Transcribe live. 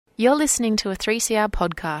You're listening to a 3CR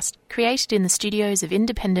podcast created in the studios of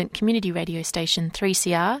independent community radio station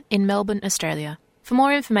 3CR in Melbourne, Australia. For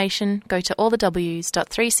more information, go to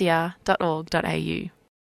allthews.3cr.org.au.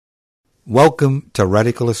 Welcome to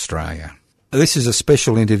Radical Australia. This is a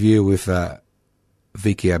special interview with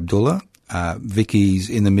Vicky Abdullah.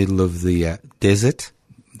 Vicky's in the middle of the desert.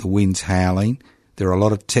 The wind's howling. There are a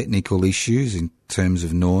lot of technical issues in terms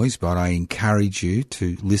of noise, but I encourage you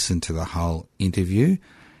to listen to the whole interview.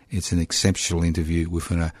 It's an exceptional interview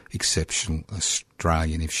with an exceptional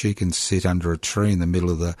Australian. If she can sit under a tree in the middle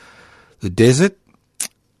of the desert,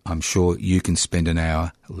 I'm sure you can spend an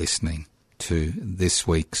hour listening to this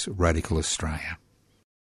week's Radical Australia.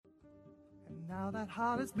 And now that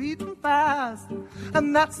heart is beating fast,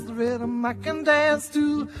 and that's the rhythm I can dance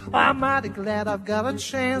to. I'm mighty glad I've got a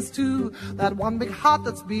chance to. That one big heart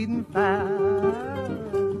that's beating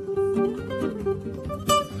fast.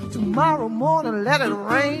 Tomorrow morning let it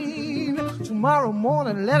rain, tomorrow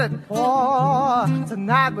morning let it pour.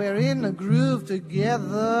 Tonight we're in the groove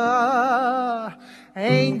together.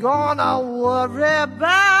 Ain't gonna worry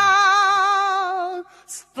about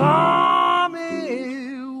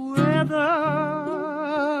stormy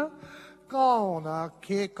weather. Gonna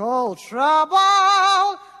kick old trouble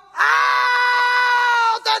out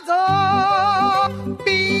the door.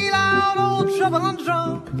 Beat out old trouble on the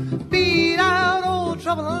drum. Beat out old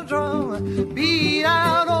trouble on the drum. Beat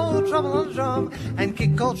out old trouble on the drum. And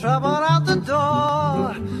kick old trouble out the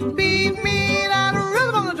door. Beat me that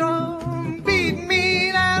rhythm on the drum. Beat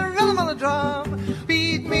me that rhythm on the drum.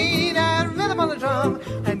 Beat me that rhythm on the drum.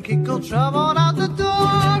 And kick old trouble out the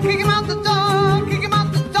door. Kick him out the door. Kick him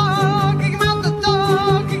out the door. Kick him out the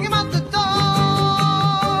door. Kick him out the door.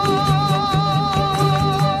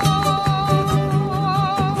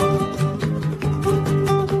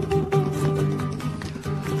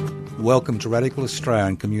 Welcome to Radical Australia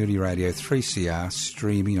on Community Radio 3CR,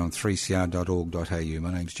 streaming on 3cr.org.au.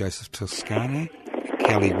 My name's Joseph Toscano.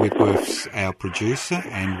 Kelly Whitworth's our producer,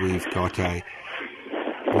 and we've got a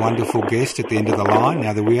wonderful guest at the end of the line.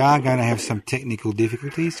 Now, we are going to have some technical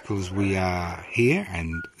difficulties because we are here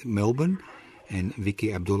in Melbourne, and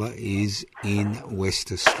Vicky Abdullah is in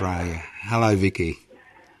West Australia. Hello, Vicky.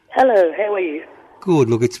 Hello, how are you? Good.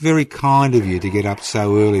 Look, it's very kind of you to get up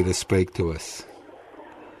so early to speak to us.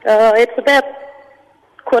 It's about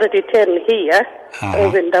 10:15 here,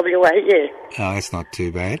 over in WA, yeah. Oh, that's not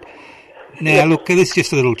too bad. Now, look, this is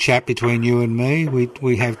just a little chat between you and me.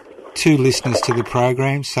 We have two listeners to the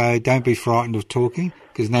program, so don't be frightened of talking,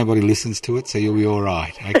 because nobody listens to it, so you'll be all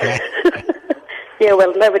right, okay? Yeah,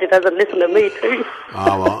 well, nobody doesn't listen to me too.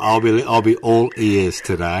 Oh, well, I'll be all ears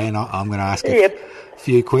today, and I'm going to ask a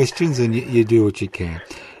few questions, and you do what you can.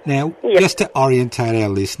 Now, just to orientate our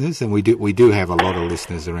listeners, and we do have a lot of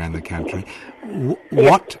listeners around the country,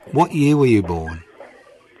 what year were you born?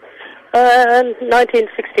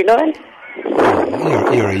 1969.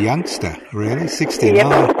 Oh, you're a youngster, really? 69?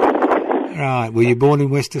 Yep. Right. Were you born in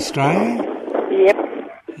West Australia? Yep.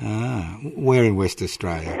 Ah, where in West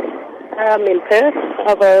Australia? In Perth.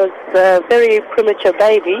 I was a very premature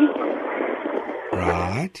baby.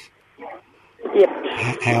 Right. Yep.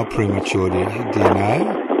 How premature do you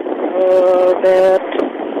know? About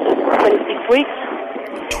 26 weeks.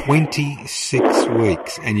 26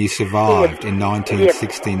 weeks, and you survived in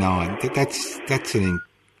 1969. That's an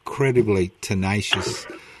incredibly tenacious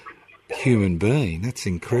human being. That's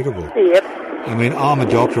incredible. Yep. I mean, I'm a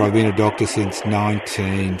doctor. I've been a doctor since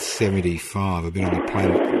 1975. I've been on the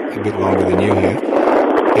planet a bit longer than you have.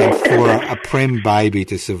 And for a prem baby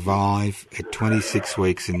to survive at 26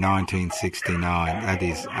 weeks in 1969, that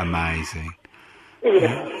is amazing.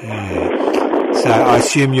 Yeah. So I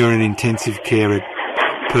assume you're in intensive care at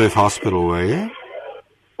Perth Hospital, were you?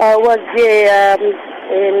 I was,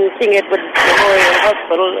 in King Edward Memorial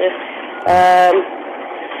Hospital,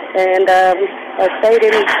 and I stayed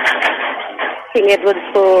in King Edward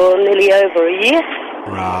for nearly over a year.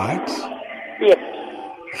 Right. Yep.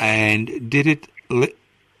 And did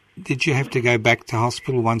you have to go back to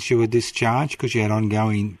hospital once you were discharged because you had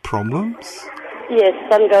ongoing problems? Yes,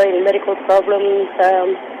 ongoing medical problems.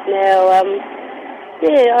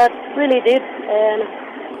 I really did. And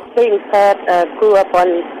being grew up on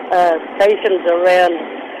stations around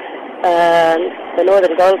the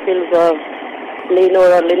northern goldfields of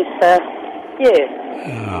Leonora, Leinster. Yeah.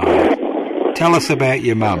 Oh. Tell us about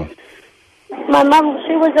your mum. My mum,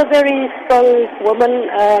 she was a very strong woman,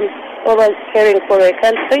 always caring for her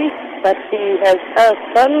country, but she has a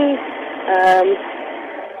son.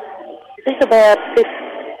 Just about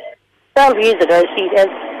 12 years ago, she has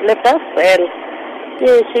left us, and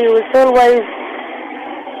she was always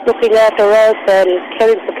looking after us and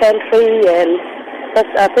caring for country, and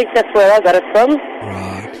I think that's where I got it from.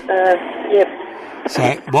 Right. Yep. So,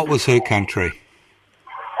 what was her country?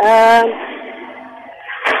 Her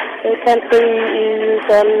country is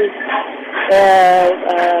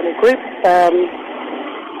group,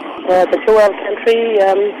 the Joel country,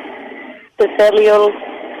 the Samuel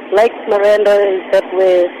Lake Miranda is that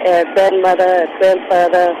where grandmother,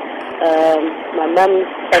 grandfather, my mum's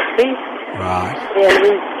country. Right. And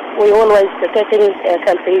we always protecting our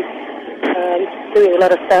country, doing a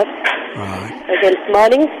lot of stuff. Right. Against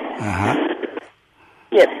mining. Uh-huh.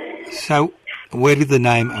 Yep. So, where did the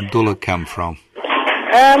name Abdullah come from?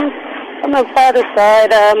 On my father's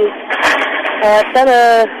side, I've done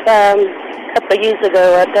a couple of years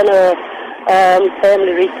ago, I've done a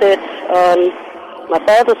family research on my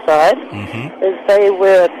father's side, as they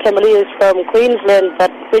were Tamilians from Queensland,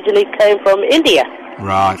 but originally came from India.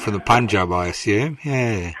 Right, from the Punjab, I assume.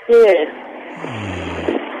 Yeah. Yeah.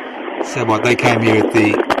 So what, they came here at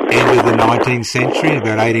the end of the 19th century,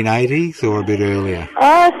 about 1880s, or a bit earlier?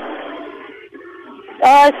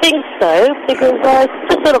 I think so, because I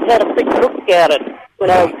just sort of had a quick look at it when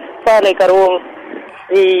I finally got all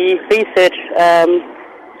the research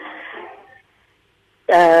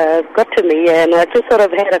got to me, and I just sort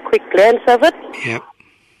of had a quick glance of it. Yep.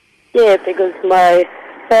 Yeah, because my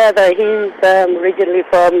father, he's originally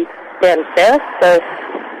from down south, so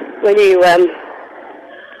when you, I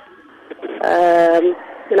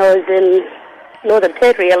was in Northern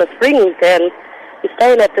Territory, Alice Springs, and we're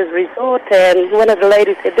staying at this resort, and one of the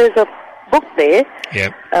ladies said, there's a book there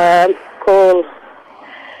called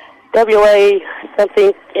WA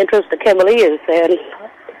something Interest the Cameliers, and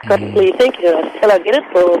got me thinking, shall I get it?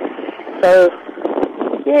 So,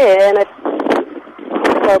 yeah, and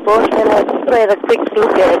I bought, and I sort of had a quick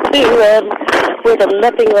look at it too, with a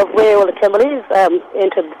mapping of where all the Cameliers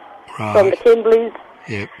entered from the Kimberleys,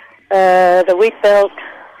 the wheat belt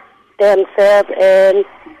down south, and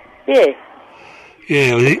yeah.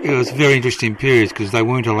 Yeah, it was a very interesting period because they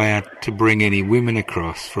weren't allowed to bring any women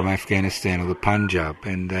across from Afghanistan or the Punjab,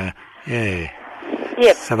 and yeah.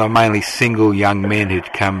 Yep. So they were mainly single young men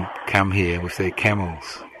who'd come here with their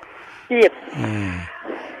camels. Yep. Yeah.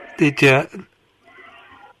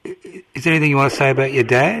 Is there anything you want to say about your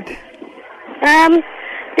dad?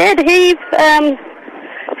 Dad, he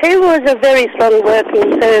was a very strong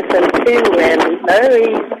working person too, and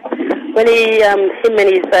when him and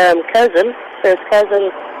his first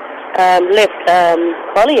cousin, left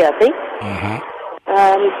Holly, I think,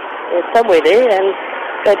 somewhere there, and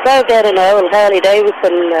they drove down in an old Harley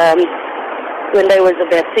Davidson when they was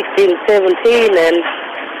about 16, 17, and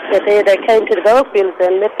they came to the goldfields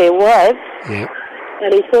and met their wives,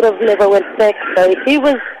 and he sort of never went back. So he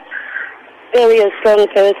was very a strong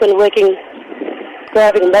person,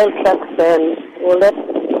 driving mail trucks and all that,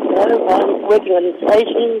 working on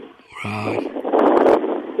stations. Right.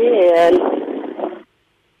 Yeah, and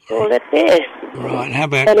all that there. Right, how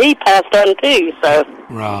about... And he passed on too, so...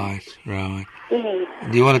 Right.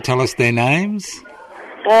 Do you want to tell us their names?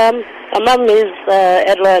 My mum is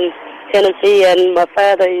Adeline Tennessee, and my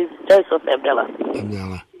father is Joseph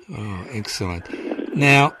Abdullah. Oh, excellent.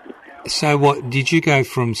 Now, so what, did you go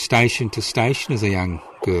from station to station as a young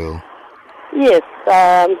girl? Yes,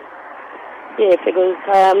 because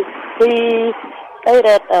we stayed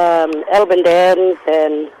at Albin Downs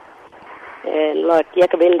and like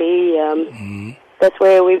Yakabindi. That's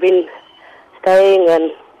where we've been staying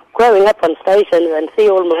and growing up on stations, and see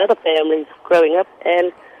all my other families growing up,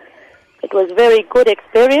 and it was a very good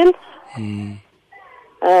experience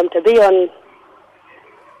to be on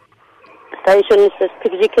stations, just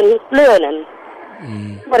because you can learn and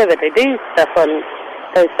whatever they do stuff on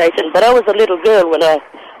those stations. But I was a little girl when I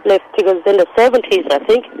left, because in the 70s, I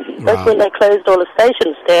think, that's when they closed all the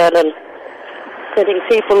stations down and sending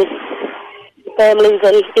people, families,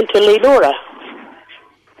 and into Leonora.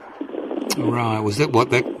 Right. Was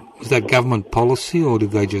that government policy, or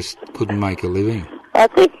did they just couldn't make a living? I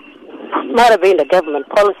think it might have been a government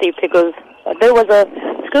policy, because there was a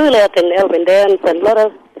school out in Albin Downs, and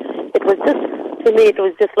it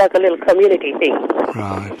was just like a little community thing.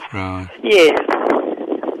 Right. Yeah.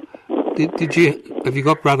 Have you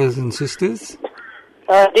got brothers and sisters?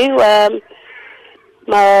 I do.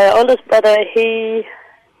 My oldest brother, he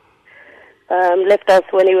left us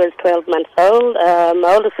when he was 12 months old.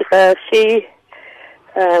 My older sister, she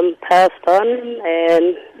passed on,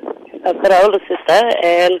 and I've got an older sister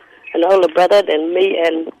and an older brother than me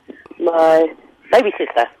and my baby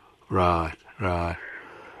sister. Right.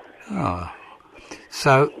 Oh.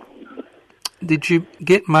 So, did you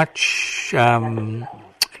get much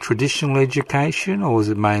traditional education, or was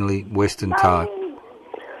it mainly Western type?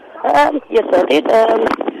 Yes, I did.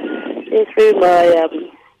 Through my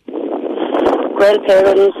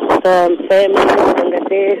grandparents' family, and that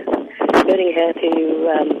they're learning how to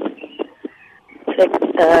track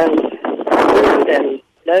food and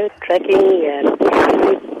tracking and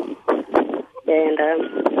food, and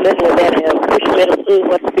learning about our bush medicine,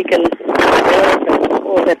 what we can develop, and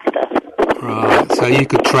all that stuff. Right, so you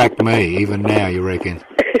could track me even now, you reckon?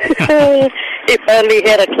 If only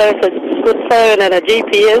had a closer good phone and a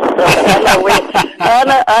GPS,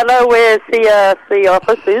 I know where CRC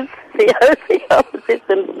office is. COC office is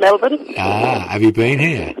in Melbourne. Ah, have you been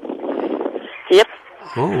here? Yep.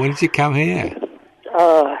 Oh, when did you come here?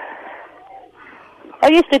 I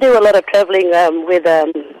used to do a lot of travelling with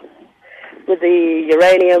the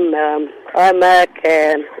uranium, IMAC,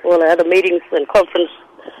 and all the other meetings and conference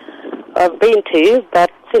I've been to, but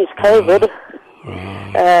since COVID,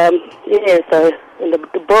 so and the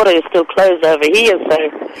border is still closed over here, so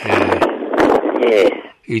yeah.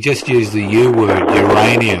 You just used the U word,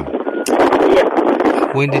 uranium.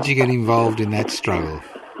 Yep. When did you get involved in that struggle?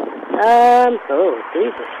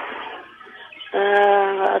 Jesus.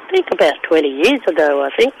 I think about 20 years ago, I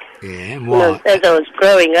think. Yeah, and why? As I was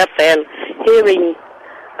growing up and hearing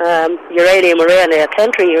uranium around our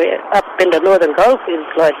country, up in the northern goldfields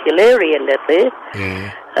like Hillary and that there.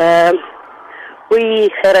 Yeah. We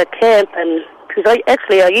had a camp, and because I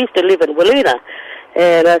used to live in Wiluna,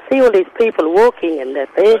 and I see all these people walking and that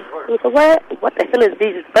there. And so what the hell is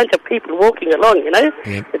these bunch of people walking along, you know,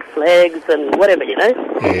 with flags and whatever, you know?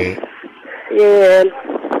 Yeah. Yeah.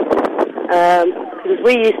 Because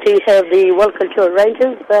we used to have the Wild Cultural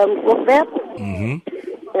Rangers walk out,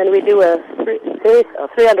 and we do a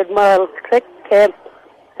 300-mile trek, camp,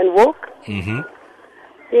 and walk.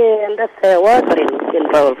 Yeah, and that's how I got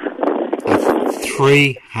involved. A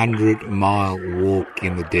 300-mile walk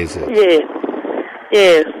in the desert.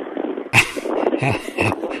 Yeah.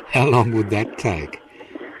 How long would that take?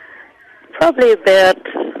 Probably about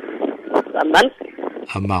a month.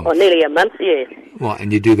 A month? Or nearly a month, yeah. What,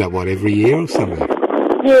 and you do that, every year or something?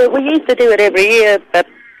 Yeah, we used to do it every year, but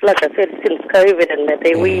like I said, since COVID and that,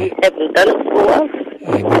 we haven't done it for a while.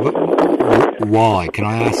 Why? Can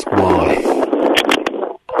I ask why?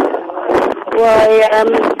 Why,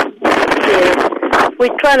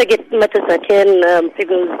 we're trying to get as much as I can,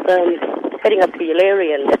 because heading up to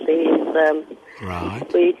Hillary and that is,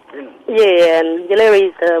 right. And Hillary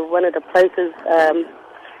is one of the places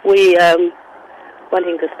we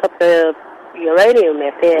wanting to stop the uranium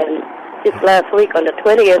out there. And just last week on the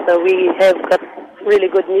 20th, we have got really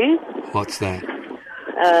good news. What's that?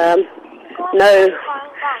 No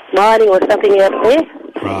mining or something out there.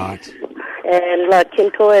 Right. And like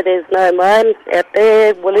Kintoy, there's no mine out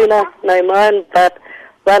there. Wiluna, no mine, but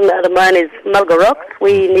one other mine is Mulga Rocks.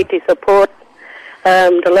 We need to support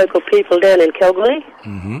the local people down in Kalgoorlie.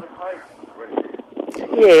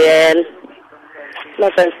 Yeah, and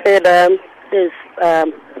like I said, there's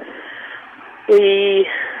we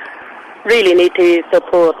really need to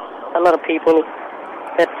support a lot of people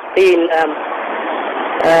that's been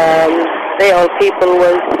their old people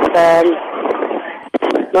was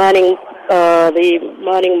mining the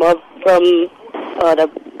mining mob from the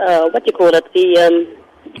what you call it, the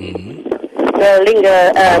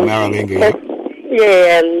Maralinga. Maralinga.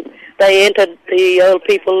 Yeah, and they entered, the old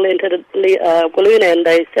people entered Wiluna, and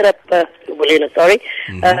they set up Wiluna,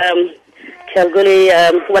 Kalgoorlie,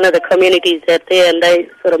 one of the communities out there, and they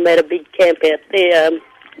sort of made a big camp out there.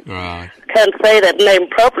 Right. Can't say that name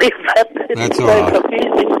properly, but that's it's all so right.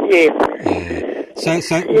 confusing. Yeah. So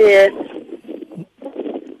yeah.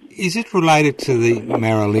 Is it related to the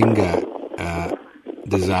Maralinga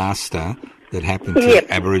disaster that happened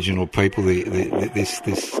to Aboriginal people? This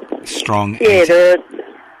strong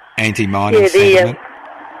anti-mining sentiment.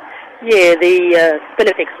 The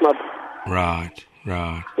Spinifex mob. Right.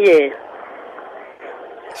 Yeah.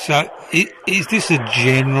 So, is this a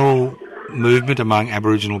general movement among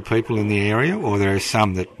Aboriginal people in the area, or there are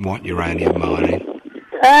some that want uranium mining?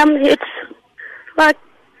 It's like,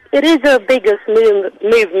 it is a biggest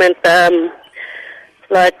movement,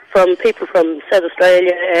 like from people from South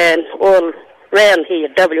Australia and all around here,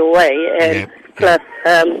 WA, and plus,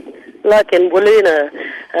 like in Wiluna,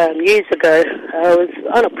 years ago, I was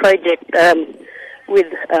on a project with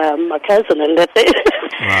my cousin, and that's it.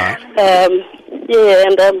 Right.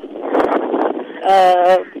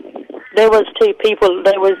 There was two people.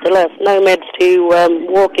 They was the last nomads to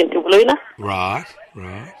walk into Wiluna. Right.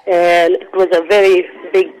 And it was a very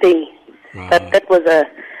big thing. Right. But that was a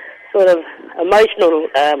sort of emotional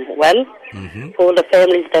one for the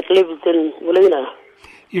families that lived in Wiluna.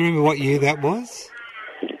 You remember what year that was?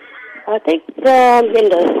 I think in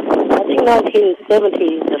the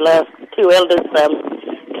 1970s, the last two elders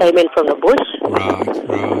came in from the bush. Right.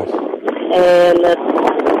 And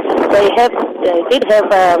they did have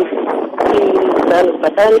two sons,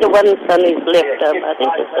 but only the one son is left. I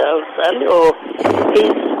think it's the old son, or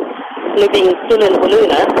he's living still in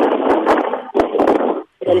Baluna.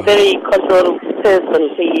 And very cultural person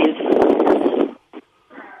he is.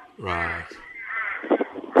 Right.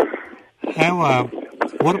 How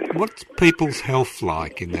what's people's health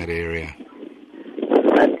like in that area?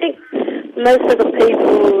 I think most of the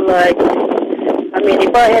people,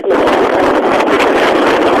 if I had my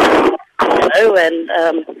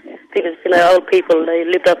and because, old people, they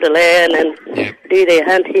lived up the land and do their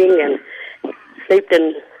hunting and slept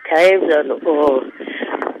in caves or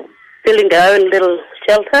building their own little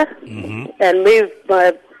shelter and move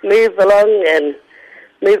along and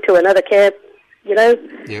move to another camp,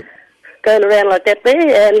 going around like that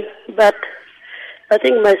there. But I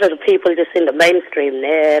think most of the people just in the mainstream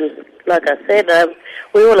there. And like I said,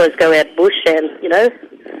 we always go out bush and,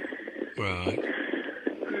 Right.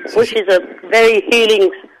 Bush is a very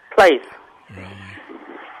healing place.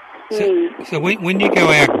 Right. So when you go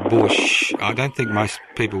out bush, I don't think most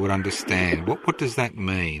people would understand. What does that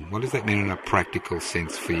mean? What does that mean in a practical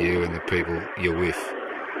sense for you and the people you're with?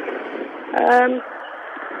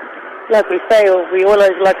 Like we say, we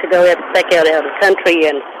always like to go back out the country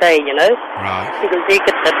and stay, Right. Because you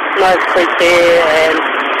get that nice fresh air and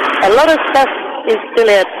a lot of stuff is still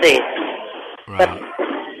out there. Right. But,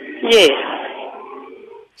 yeah.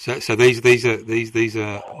 So these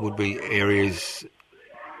are would be areas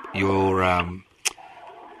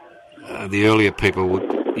the earlier people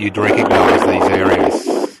you'd recognise these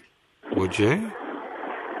areas, would you?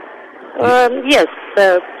 Yes.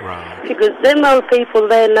 Right. Because them old people,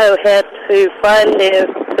 they know how to find their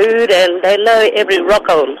food and they know every rock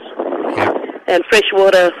hole and fresh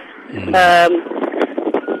water,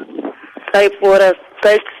 safe water,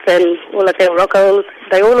 soaks and all of their rock holes.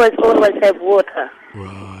 They always have water.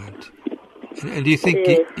 Right. And do you think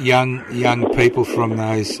young people from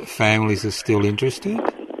those families are still interested?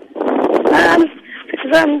 Because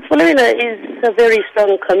Baluna is a very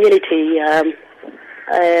strong community,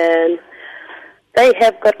 and they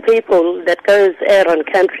have got people that goes out on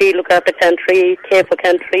country, look after country, care for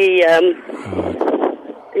country. And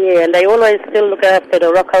they always still look after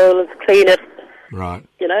the rock holes, clean it. Right.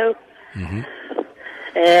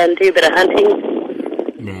 And do a bit of hunting.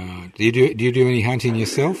 Right. Do you do any hunting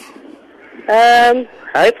yourself?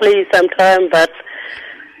 Hopefully sometime, but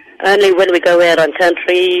only when we go out on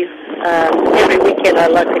country. Every weekend I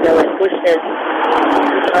like to go and bush as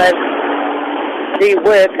I do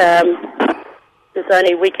work. It's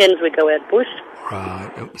only weekends we go out bush.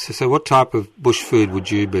 Right. So what type of bush food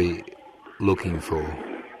would you be looking for?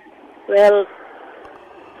 Well,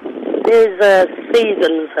 there's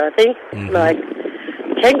seasons, I think. Like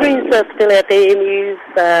kangaroos are still out there, emus,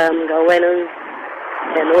 goannas,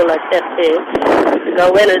 and all like that there. The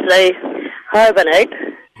goannas, they hibernate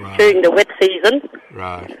during the wet season.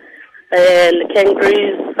 Right. And the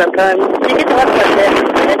kangaroos, sometimes you get lots like that.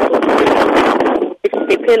 It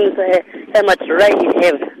depends how much rain you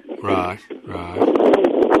have. Right.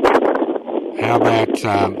 How about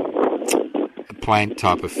plant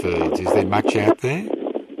type of foods? Is there much out there?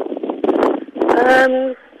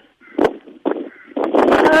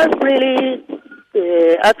 Not really.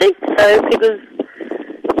 Yeah, I think so, because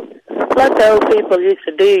like the old people used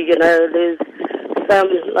to do, there's some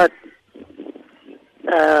like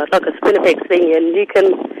a spinifex thing, and you can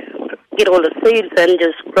get all the seeds and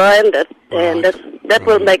just grind it, and that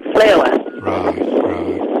will make flour. Right.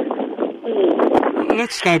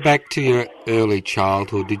 Let's go back to your early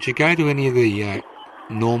childhood. Did you go to any of the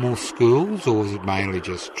normal schools, or was it mainly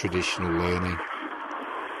just traditional learning?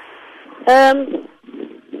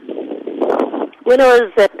 When I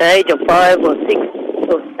was at the age of 5 or 6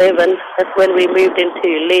 or 7, that's when we moved into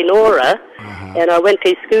Leonora, and I went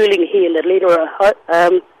to schooling here in the Leonora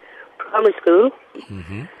primary school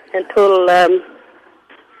until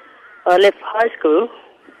I left high school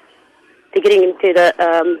to getting into the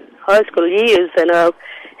high school years, and I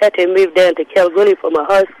had to move down to Kalgoorlie for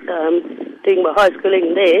my doing my high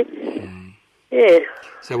schooling there. Yeah.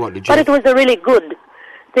 So what did you? But it was a really good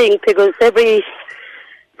thing, because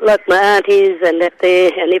like my aunties and that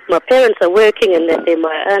there, and if my parents are working and that there,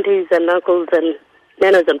 my aunties and uncles and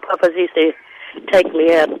nanas and papas used to take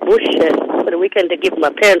me out bush for the weekend to give my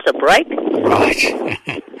parents a break.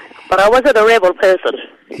 Right. But I wasn't a rebel person.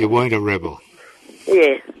 You weren't a rebel.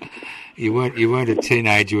 Yeah. You weren't a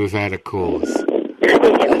teenager without a cause.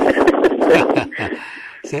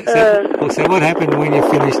 So what happened when you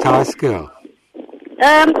finished high school?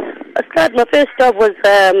 My first job was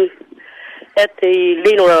at the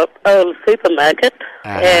Leonora Old Supermarket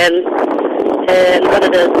and one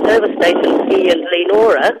of the service stations here in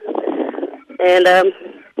Leonora. And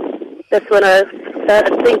that's when I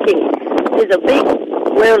started thinking, there's a big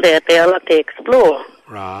world out there I'd like to explore.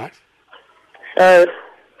 Right. So,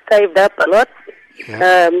 saved up a lot. Yep.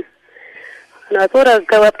 And I thought I'd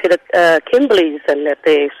go up to the Kimberleys and that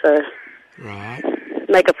there, so right.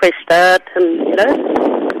 make a fresh start and,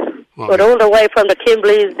 but all the way from the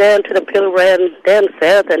Kimberleys down to the Pilbara and down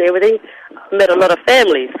south and everything, I met a lot of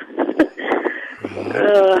families.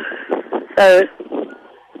 Right. So,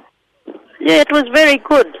 yeah, it was very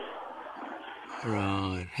good.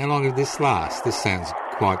 Right. How long did this last? This sounds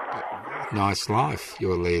quite a nice life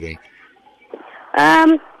you're leading.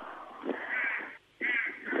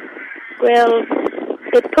 Well,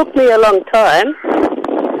 it took me a long time.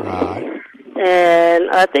 Right. And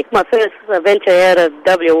I think my first venture out of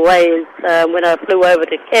WA is when I flew over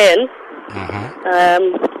to Cairns.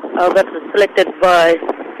 I got selected by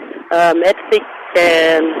ETFIC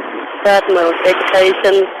and starting my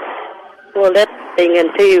education, all that thing,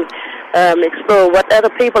 and to explore what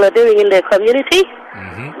other people are doing in their community.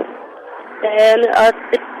 And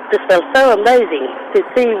it just felt so amazing to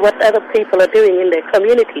see what other people are doing in their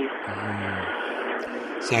communities.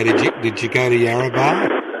 So did you go to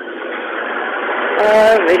Yarrabah?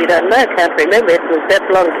 I really don't know. I can't remember. It was that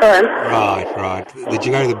long time. Right. Did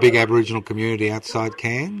you go to the big Aboriginal community outside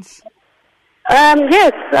Cairns?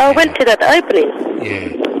 Yes, I went to that opening.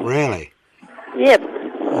 Yeah, really? Yep.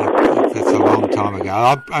 That's a long time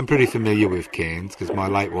ago. I'm pretty familiar with Cairns because my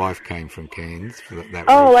late wife came from Cairns for that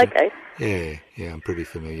Oh, region. okay. Yeah, I'm pretty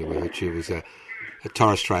familiar with it. She was a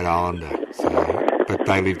Torres Strait Islander, but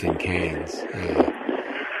they lived in Cairns.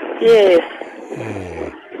 Yeah.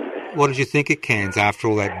 What did you think of Cairns after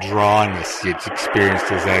all that dryness you'd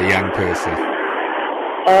experienced as a young person?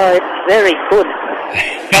 Oh, it's very good.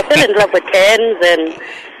 I fell in love with Cairns and,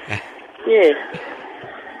 yeah.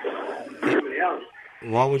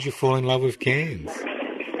 Why would you fall in love with Cairns?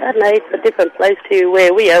 I don't know, it's a different place to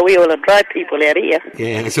where we are. We all are dry people out here.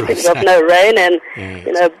 Yeah, that's what I'm There's saying. no rain and,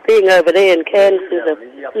 being over there in Cairns is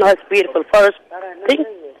a nice, beautiful forest thing.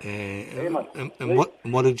 And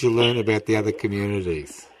what did you learn about the other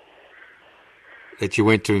communities that you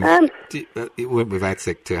went to? You went with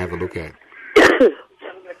ATSEC to have a look at.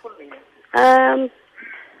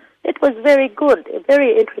 It was very good,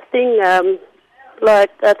 very interesting.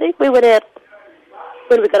 I think we went out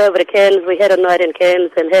when we got over to Cairns. We had a night in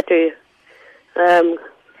Cairns and had to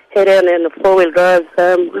head down in the four-wheel drives,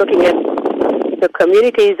 looking at the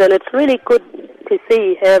communities, and it's really good to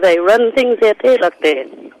see how they run things out there, like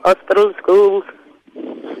the hospitals, schools,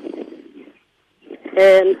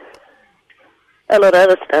 and a lot of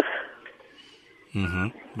other stuff.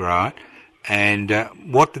 Right. And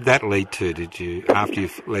what did that lead to? Did you, after you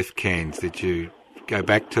left Cairns, did you go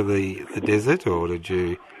back to the desert, or did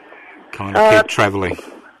you kind of keep travelling?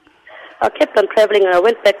 I kept on travelling. I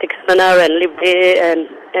went back to Kununurra and lived there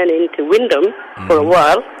and into Wyndham for a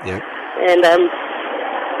while. Yep. And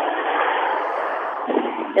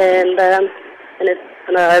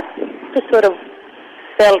I just sort of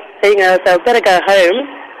felt thinking, I better go home,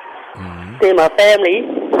 see my family.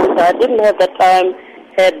 So I didn't have that time,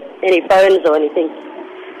 had any phones or anything.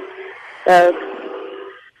 So,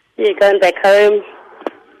 yeah, going back home.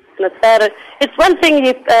 And it's one thing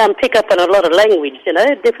you pick up on a lot of language,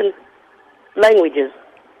 different languages.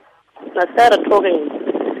 And I started talking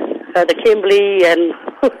the Kimberley and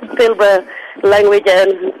Pilbara language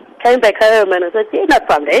and came back home and I said, you're not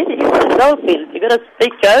from there, you're from Goldfields, you've got to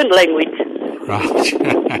speak your own language. Right.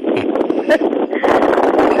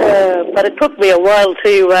 But it took me a while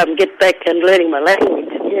to get back and learning my language,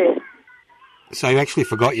 yeah. So you actually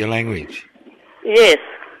forgot your language? Yes.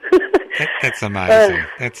 That's amazing.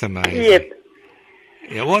 That's amazing. Yep.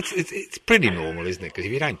 Yeah, well, it's pretty normal, isn't it? Because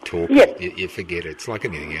if you don't talk, yep. you forget it. It's like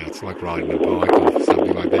anything else. It's like riding a bike or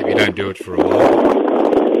something like that. If you don't do it for a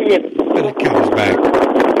while, yep. But it comes back.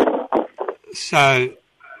 So,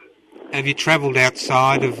 have you travelled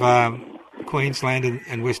outside of Queensland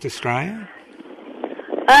and West Australia?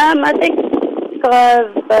 I think I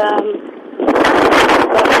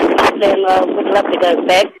would love to go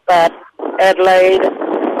back, but Adelaide,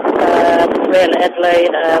 around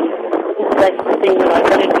Adelaide, that's the thing when I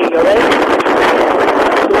got into Europe.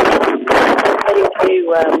 I got into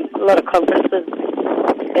a lot of conferences,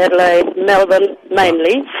 Adelaide, Melbourne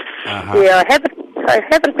mainly. Yeah, I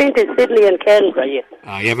haven't been to Sydney and Canberra yet.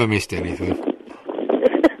 Oh, you haven't missed anything.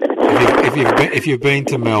 if you've been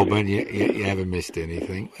to Melbourne, you haven't missed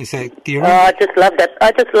anything. So, do you remember? I just love that.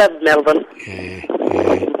 I just love Melbourne. Yeah.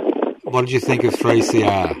 What did you think of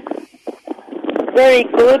 3CR? Very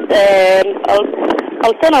good, and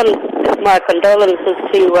I'll send on my condolences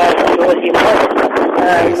to Georgie Moss.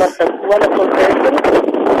 Yes. Lost a wonderful person.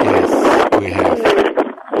 Yes, we have.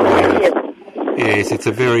 Yes. Yes, it's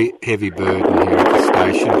a very heavy burden here at the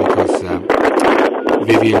station because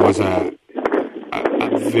Vivian was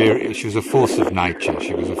she was a force of nature.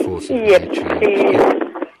 She was a force of nature.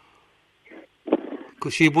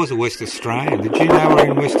 Because she was a West Australian. Did you know her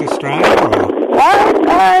in West Australia? Or?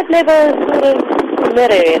 I've never sort of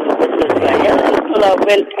met her in West Australia. Until I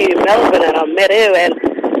went to Melbourne and I met her, and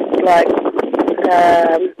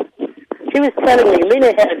she was telling me,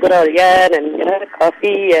 Mina had a good old yarn and,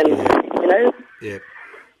 coffee and, Yep.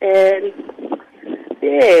 And, she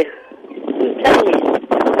was telling me,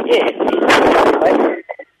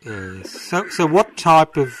 So what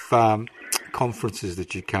type of conferences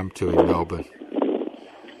did you come to in Melbourne?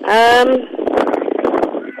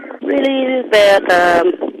 Really about,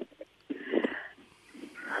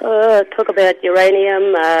 talk about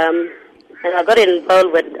uranium, and I got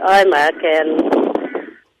involved with IMAC and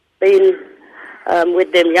been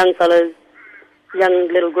with them young fellas, young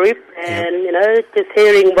little group, and, just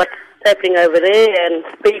hearing what's happening over there and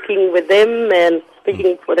speaking with them and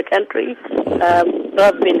speaking for the country. So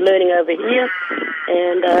I've been learning over here,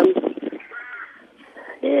 and,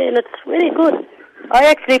 and it's really good. I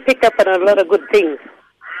actually picked up on a lot of good things.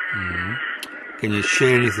 Mm-hmm. Can you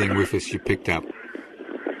share anything with us you picked up?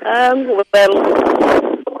 Well, good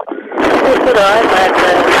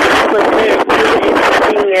IMAC was very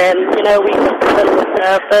interesting, and, we looked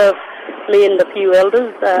after me and a few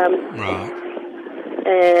elders. Right.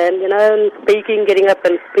 And, speaking, getting up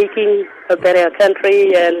and speaking about our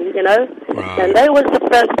country, and, Right. and they was the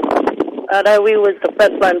first, I know we was the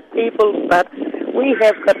frontline people, but we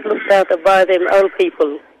have got looked after by them old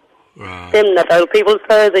people. Right. Them not old people,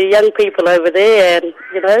 so the young people over there, and,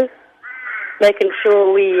 making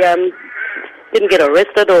sure we didn't get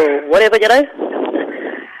arrested or whatever,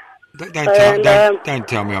 Don't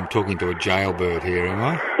tell me I'm talking to a jailbird here, am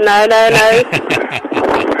I? No. No.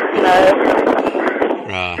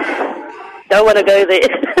 Right. Don't want to go there.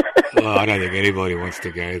 Well, I don't think anybody wants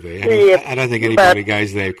to go there. I don't think anybody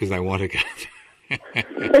goes there because they want to go there.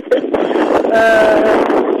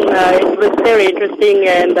 No, it was very interesting,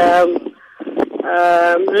 and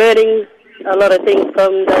learning a lot of things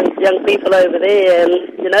from those young people over there, and,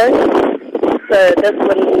 so that's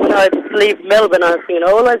when I leave Melbourne, I think,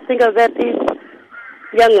 all I think about these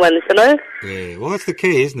young ones, Yeah, well, that's the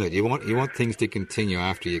key, isn't it? You want things to continue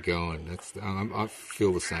after you're gone. I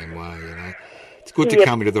feel the same way, It's good to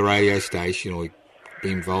come into the radio station or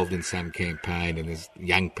be involved in some campaign, and there's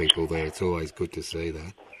young people there. It's always good to see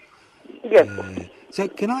that. Yes. So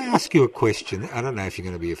can I ask you a question? I don't know if you're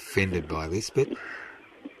going to be offended by this, but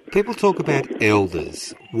people talk about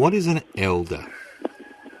elders. What is an elder?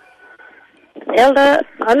 Elder,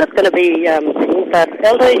 I'm not going to be but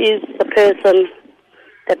elder is the person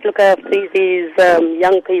that look after these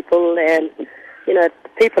young people and,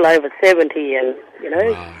 people over 70 and,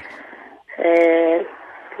 Right.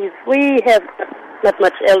 We have not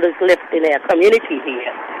much elders left in our community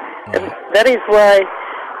here. Right. That is why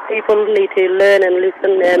people need to learn and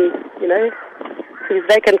listen and, because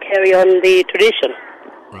they can carry on the tradition.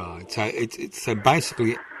 Right. So so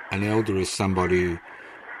basically an elder is somebody who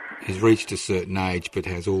has reached a certain age but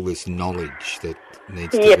has all this knowledge that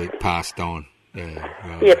needs to be passed on. Yeah.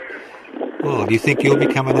 Right. Yep. Well, do you think you'll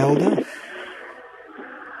become an elder?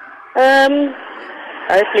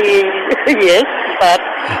 Hopefully, yes, but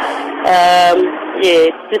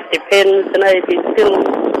it just depends, if you still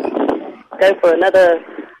go for another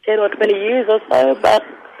 10 or 20 years or so, but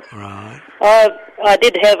Right. I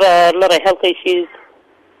did have a lot of health issues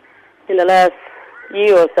in the last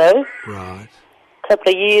year or so. Right.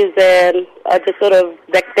 Couple of years, and I just sort of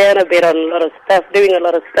backed down a bit on a lot of stuff, doing a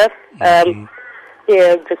lot of stuff.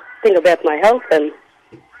 Just think about my health, and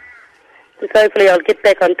just hopefully I'll get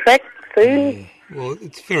back on track soon. Yeah. Well,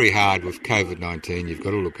 it's very hard with COVID-19. You've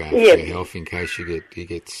got to look after your health in case you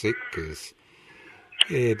get sick. But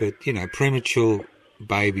premature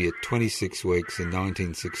baby at 26 weeks in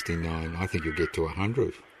 1969. I think you'll get to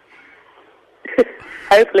 100.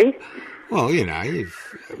 Hopefully. Well,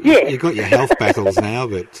 you've got your health battles now,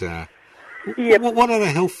 but what other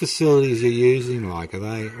health facilities are you using? Like, are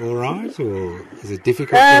they all right, or is it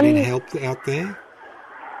difficult getting help out there?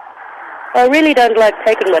 I really don't like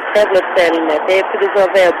taking my tablets and there because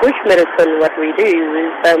of our bush medicine. What we do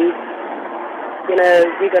is, we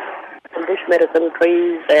got some bush medicine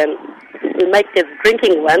trees, and we make this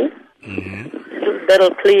drinking one. Mm-hmm.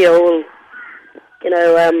 That'll clear all,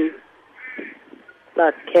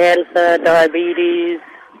 like cancer, diabetes,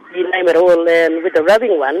 you name it all. And with the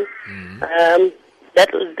rubbing one,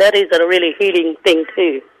 that is a really healing thing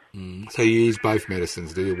too. So you use both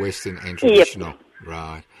medicines, do you? Western and traditional? Yep.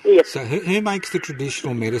 Right. Yep. So who makes the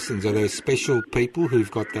traditional medicines? Are there special people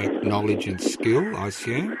who've got that knowledge and skill, I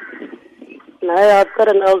assume? No, I've got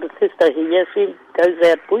an older sister here. She goes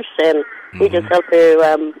out bush and we just help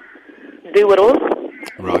her do it all.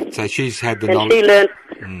 Right, so she's had the and knowledge. She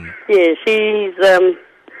learned,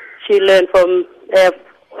 she learned from the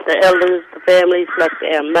elders, the families, like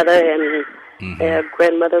our mother and our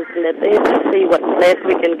grandmothers and that there, to see what plants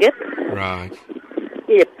we can get. Right.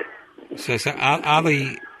 Yep. So are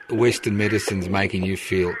the Western medicines making you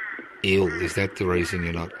feel ill? Is that the reason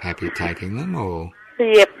you're not happy taking them, or?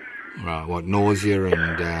 Yep. Right, what, nausea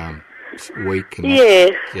and weak? And yeah.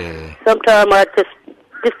 Yeah. Sometimes I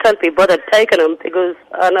just can't be bothered taking them because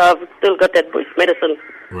I know I've still got that bush medicine.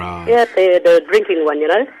 Right. Yeah, the drinking one,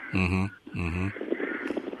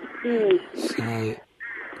 So,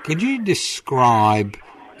 could you describe,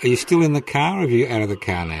 are you still in the car or are you out of the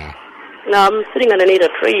car now? No, I'm sitting underneath a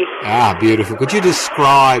tree. Ah, beautiful. Could you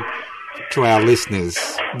describe to our listeners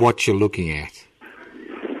what you're looking at?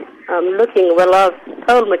 I'm looking, I've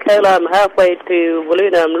told Michaela I'm halfway to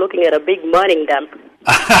Wiluna. I'm looking at a big mining dump.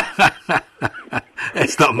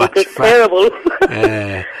 It's not much It's fun. terrible.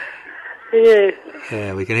 Yeah. Yeah.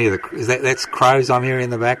 Yeah, we can hear that's crows I'm hearing in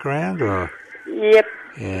the background, or? Yep.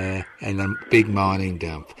 Yeah, and a big mining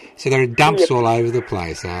dump. So there are dumps all over the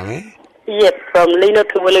place, are there? Yep, from Lino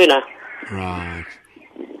to Wiluna. Right.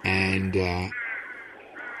 And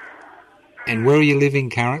where are you living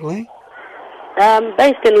currently?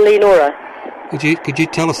 Based in Leonora. Could you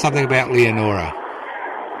tell us something about Leonora?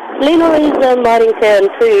 Leonora is a mining town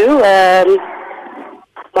too.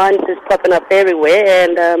 Mines is popping up everywhere,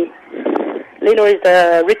 and Leonora is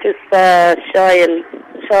the richest shire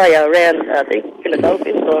around, I think,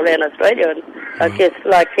 Philadelphia or around Australia. And I guess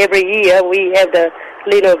like every year we have the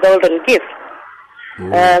Leonora Golden Gift.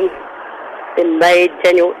 In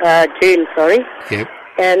June. Yep.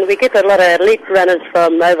 And we get a lot of elite runners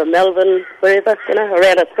from over Melbourne, wherever,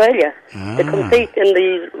 around Australia to compete in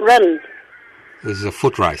these runs. This is a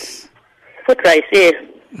foot race. Foot race, yeah.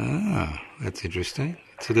 Ah, that's interesting.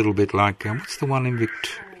 It's a little bit like, what's the one in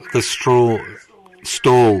the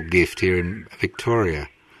stall gift here in Victoria?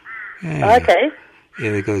 Yeah. Okay.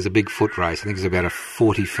 Yeah, there's a big foot race. I think it's about a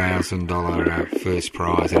 $40,000 first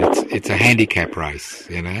prize, and it's a handicap race,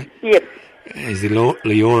 Yep. Is the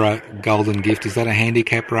Leora Golden Gift, is that a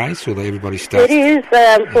handicap race, or everybody starts? It is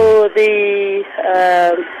for the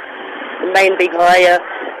main big hire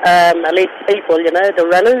elite people, the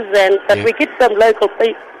runners, but we get some local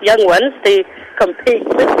young ones to compete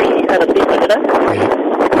with the other people,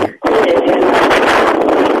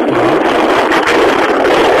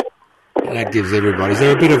 That gives everybody. Is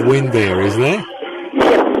there a bit of wind there, is there?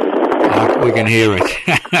 Yep. We can hear it.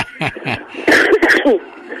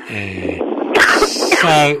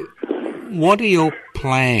 So, what are your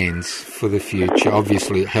plans for the future?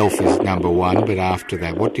 Obviously, health is number one, but after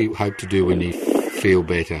that, what do you hope to do when you feel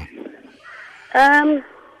better? I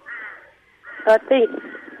think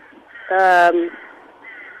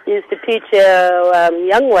is to teach our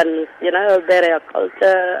young ones, about our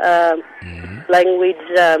culture, language,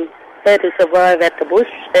 how to survive at the bush,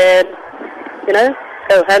 and,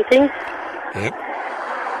 go hunting. Yep.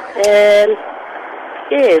 And,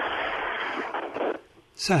 yes.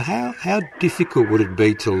 So how difficult would it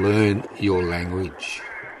be to learn your language?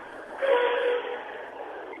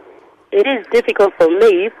 It is difficult for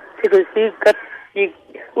me because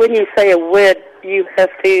when you say a word, you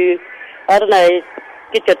have to,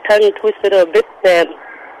 get your tongue twisted a bit, and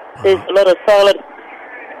there's a lot of silent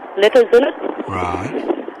letters in it. Right.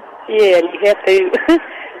 Yeah, and you have to,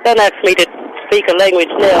 don't ask me to speak a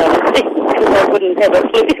language now, because I wouldn't have a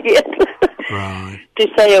clue yet. Right. To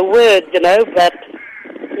say a word, but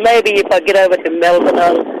maybe if I get over to Melbourne,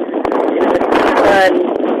 I'll, try and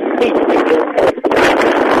teach people.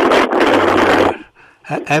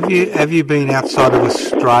 Have you been outside of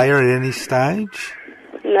Australia at any stage?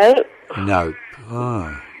 No. No.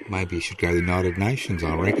 Oh, maybe you should go to the United Nations,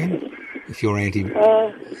 I reckon, if you're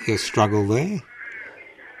your struggle there.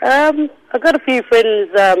 I've got a few friends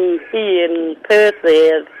here in Perth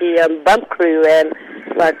there, the bump crew, and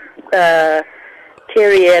like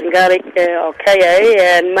Terry and Garlic, or K.A.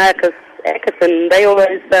 and Marcus Atkinson. They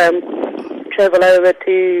always travel over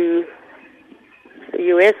to the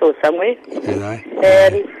US or somewhere. Do they?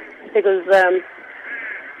 And because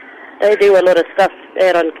they do a lot of stuff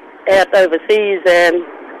out overseas, and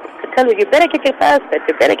they tell me, you better get your passport,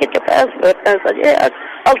 And I said, yeah,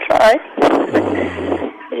 I'll try.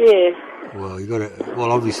 Yeah.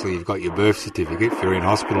 Well, obviously you've got your birth certificate if you're in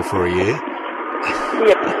hospital for a year.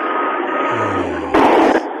 Yep.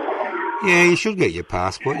 Yeah, you should get your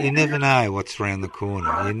passport. You never know what's around the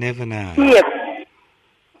corner. You never know. Yep.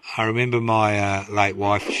 I remember my late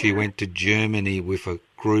wife, she went to Germany with a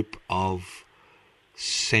group of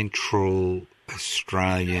Central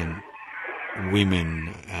Australian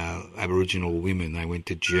women, Aboriginal women. They went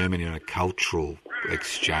to Germany on a cultural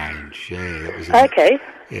exchange. Yeah, that was okay.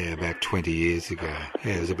 Yeah, about 20 years ago. Yeah,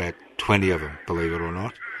 there was about 20 of them, believe it or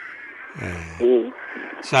not.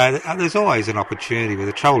 So there's always an opportunity, but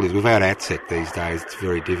the trouble is without ATSEC these days it's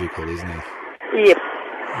very difficult, isn't it? Yep.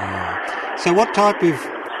 So what type of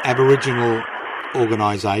Aboriginal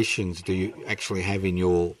organisations do you actually have in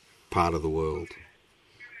your part of the world?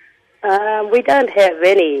 We don't have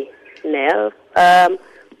any now,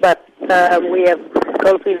 but we have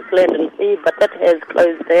Goldfields Land and Sea, but that has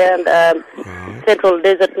closed down. Right. Central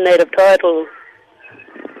Desert Native Title,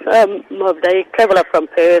 they travel up from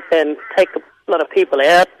Perth and take a lot of people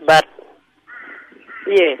out, but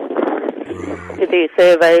yeah, to do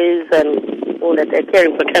surveys and all that. They're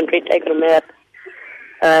caring for country, taking them out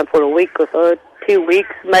for a week or so, 2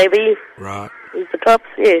 weeks maybe. Right. Is the tops,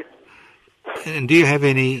 yeah. And do you have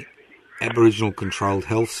any Aboriginal controlled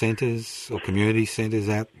health centres or community centres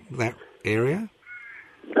out that area?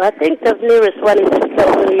 I think the nearest one is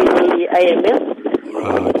probably the AMS.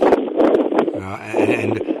 Right.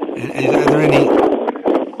 And are there any...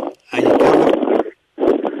 Are you covered?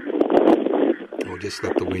 Or just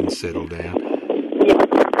let the wind settle down. Yep.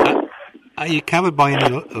 Are you covered by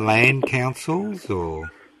any land councils or...?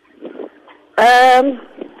 I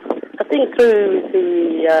think through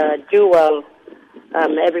the Dual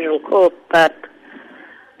Aboriginal Corp, but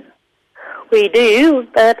we do,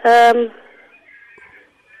 but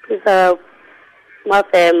with my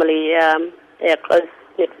family, our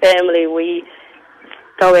close-knit family, we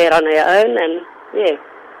go out on our own, and yeah.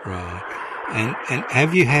 Right. And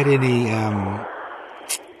have you had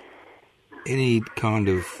any kind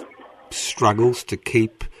of struggles to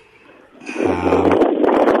keep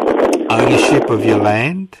ownership of your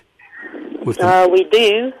land? We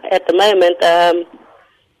do at the moment.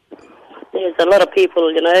 There's a lot of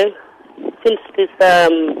people, since this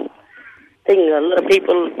thing, a lot of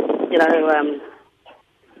people,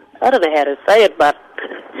 I don't know how to say it, but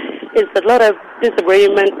there's a lot of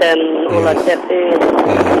disagreement and all like that there.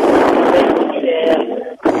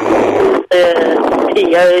 The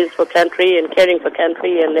CEOs for country and caring for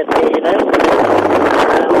country and that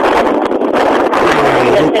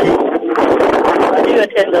I do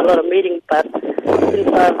attend a lot of meetings, but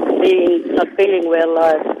since I've been not feeling well,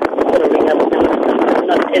 I've sort of ring up and I'm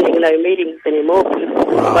not attending no meetings anymore.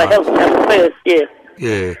 My health comes first, yeah.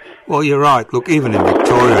 Yeah. Well, you're right. Look, even in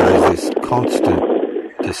Victoria, there's this constant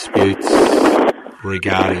disputes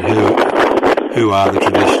regarding who are the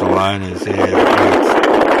traditional owners. Yeah,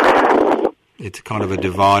 it's kind of a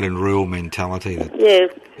divide and rule mentality that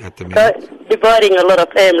at the minute. Dividing a lot of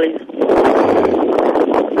families.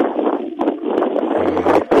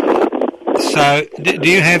 So, do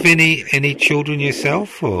you have any children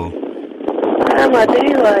yourself, or? I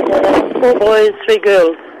do. I have 4 boys, 3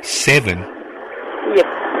 girls. 7? Yep.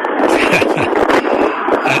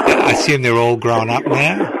 I assume they're all grown up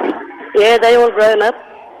now? Yeah, they all grown up.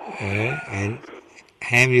 And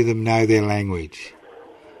how many of them know their language?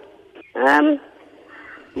 Unless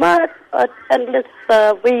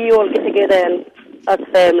we all get together and us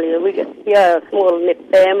family, we are a small knit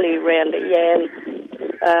family around here, and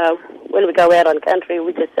when we go out on country,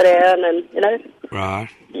 we just sit down and, Right.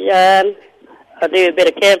 Yeah, I do a bit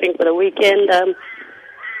of camping for the weekend,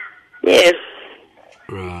 yeah.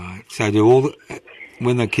 Right. So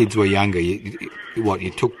when the kids were younger, you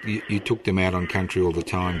took them out on country all the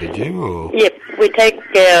time, did you? Or? Yep, we take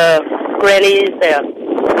our grannies, our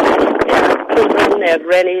children, our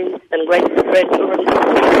grannies and great-grandchildren.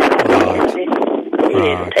 Right.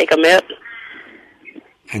 Yeah, take them out.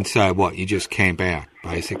 And so you just camp out,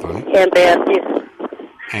 basically? Camp out, yes.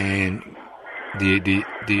 And do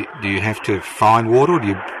you have to find water, or do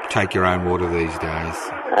you take your own water these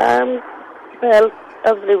days? Well,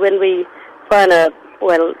 obviously when we find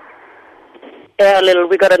we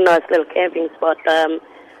got a nice little camping spot,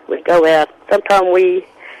 we go out. Sometimes we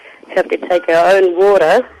have to take our own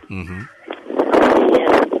water. Mm-hmm.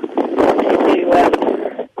 Yeah.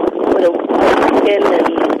 For the weekend and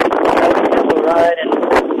go for a ride and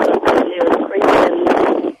near the creek and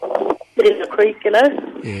sit in the creek,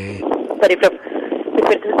 Yeah. But if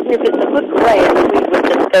if it's a good rain, we would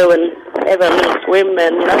just go and have a little swim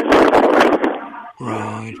and,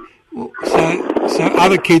 Right. Well, so are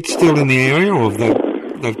the kids still in the area, or have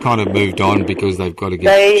they've kind of moved on because they've got to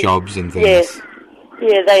get jobs and things?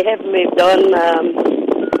 Yeah, they have moved on.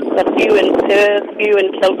 A few in Perth, a few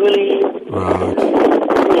in Kalgoorlie. Right.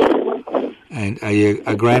 Yeah. And are you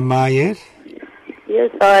a grandma yet?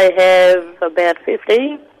 Yes, I have about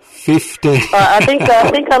 15. 15. I think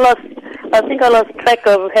I lost track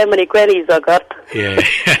of how many grannies I got. Yeah.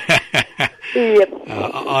 Yep.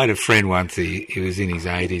 I had a friend once. He was in his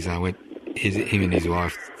 80s. I went. Him and his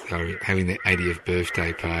wife were having their 80th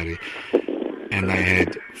birthday party, and they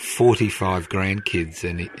had 45 grandkids.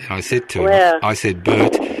 And I said to him, I said,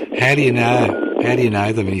 Bert, how do you know? How do you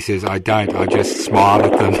know them? And he says, I don't. I just smile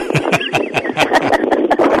at them.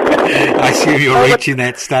 I assume you're reaching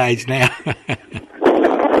that stage now.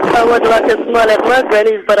 I would like to smile at my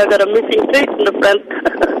grannies, but I got a missing tooth in the front.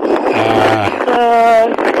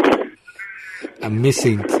 A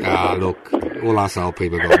missing... look, all us old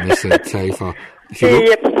people got missing teeth.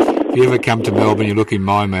 If you ever come to Melbourne, you look in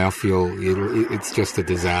my mouth, it's just a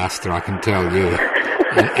disaster, I can tell you.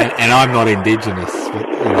 And I'm not Indigenous, but,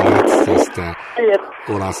 it's just...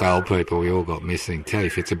 all us old people, we all got missing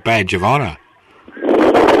teeth. It's a badge of honour.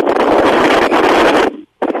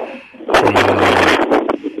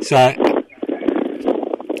 So,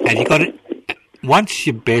 have you got it? Once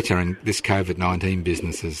you're better and this COVID-19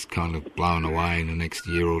 business is kind of blown away in the next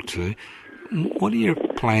year or two, what are your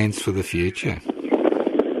plans for the future?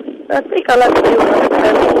 I think I like to do a lot of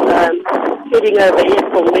traveling, heading over here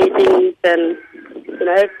for meetings, and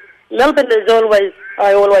Melbourne is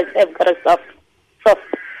I always have got a soft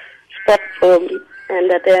spot for me,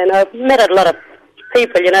 and I've met a lot of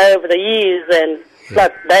people, over the years, and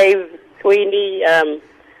like Dave Sweeney.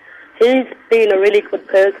 He's been a really good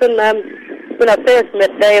person. When I first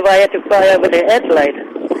met Dave, I had to fly over to Adelaide.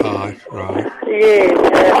 Right. Yeah,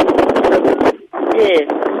 I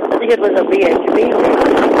think it was a BHP.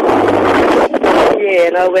 Yeah,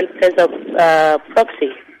 and I went as a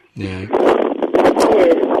proxy. Yeah.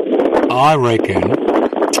 Yeah. I reckon,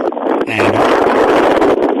 and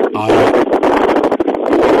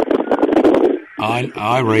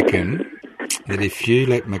I reckon that if you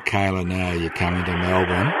let Michaela know you're coming to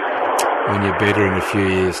Melbourne when you're better in a few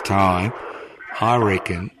years' time, I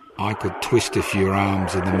reckon I could twist a few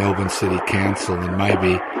arms in the Melbourne City Council and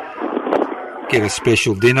maybe get a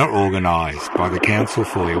special dinner organised by the council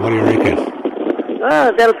for you. What do you reckon?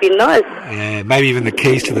 Oh, that'll be nice. Yeah, maybe even the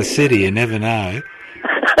keys to the city, you never know.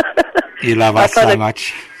 You love us so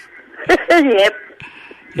much. Yep.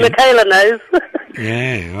 Michaela knows.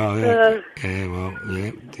 Yeah,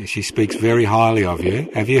 she speaks very highly of you.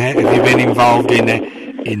 Have you been involved in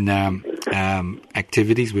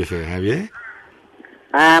activities with her? Have you?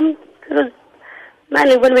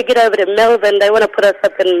 Mainly when we get over to Melbourne, they want to put us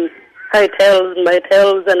up in hotels and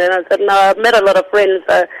motels, and then I said, no, I've met a lot of friends.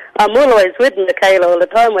 So I'm always with Michaela all the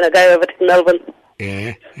time when I go over to Melbourne.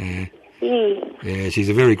 Yeah. Yeah, she's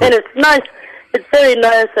a very good... And it's nice. It's very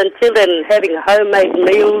nice and children having homemade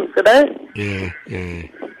meals, Yeah.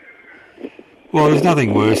 Well, there's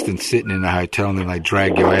nothing worse than sitting in a hotel and then they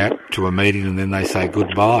drag you out to a meeting and then they say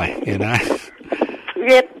goodbye,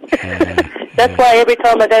 Yep. That's why every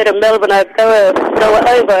time I go to Melbourne, I go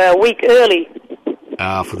over a week early.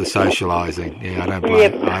 For the socialising. Yeah, I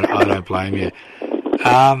don't blame you.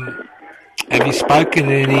 Have you spoken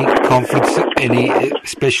at any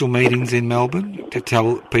special meetings in Melbourne to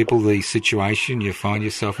tell people the situation you find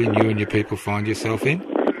yourself in, you and your people find yourself in?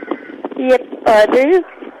 Yep, I do.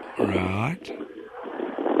 Right.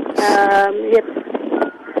 Yep.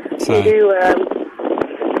 So, we do,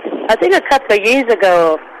 I think a couple of years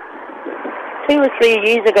ago, 2 or 3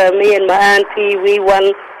 years ago, me and my auntie, we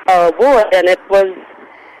won our award, and it was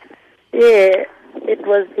the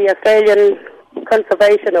Australian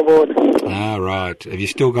Conservation Award. Ah, right. Have you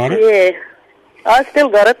still got it? Yeah, I still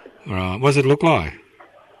got it. Right. What does it look like?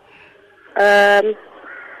 Very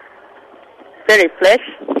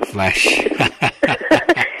Flash.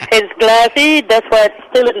 It's glassy, that's why it's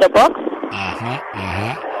still in the box.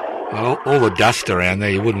 Well, all the dust around there,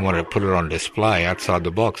 you wouldn't want to put it on display outside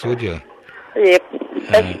the box, would you? Yep.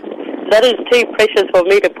 That is too precious for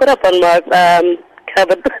me to put up on my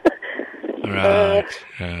cupboard. Right.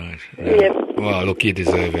 Yep. Well, look, you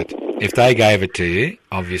deserve it. If they gave it to you,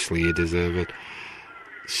 obviously you deserve it.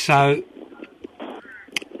 So,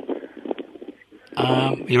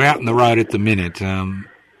 you're out on the road at the minute.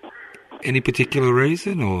 Any particular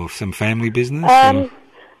reason or some family business?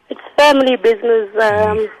 It's family business.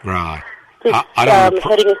 Right. Just, I don't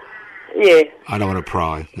Yeah. I don't want to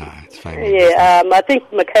pry. No, it's family Yeah, I think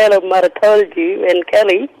Michaela might have told you, and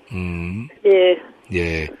Kelly. Yeah.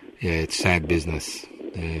 Yeah, it's sad business.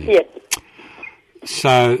 Yeah.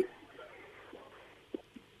 So,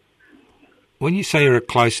 when you say you're a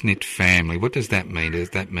close-knit family, what does that mean?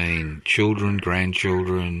 Does that mean children,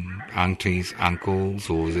 grandchildren, aunties, uncles,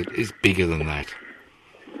 or is it bigger than that?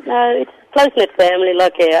 No, it's a close-knit family,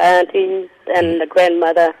 like our aunties and the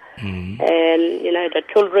grandmother and, the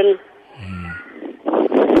children,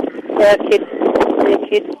 our kids, their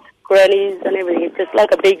kids, grannies and everything. It's just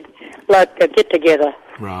like a big, a get-together.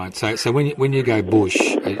 Right. So when you go bush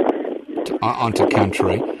onto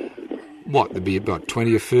country, what, there'd be about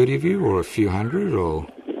 20 or 30 of you, or a few hundred, or?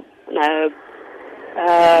 No,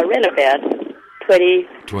 around about 20.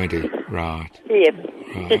 20, right. Yeah,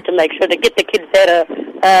 right. Just to make sure to get the kids out of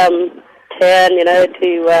town, to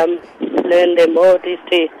learn them more, just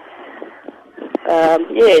to,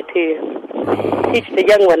 to teach the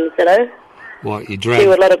young ones, What, you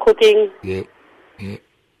do a lot of cooking. Yeah.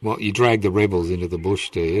 What, you drag the rebels into the bush,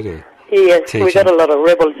 do you? Yes, we got a lot of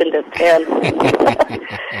rebels in this town.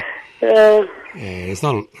 There's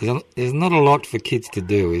not a lot for kids to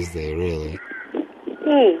do, is there, really?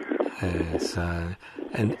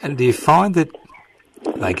 And do you find that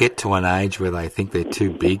they get to an age where they think they're too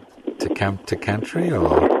big to come to country,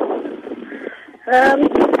 or?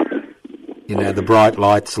 The bright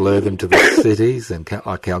lights lure them to the cities, and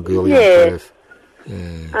like Kalgoorlie and Perth.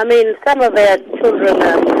 Yeah. I mean, some of our children,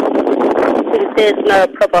 since there's no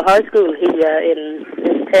proper high school here in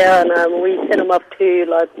town, we send them up to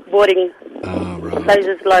boarding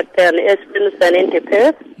places like down Esperance and into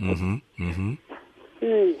Perth.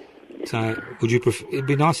 So, would you prefer? It'd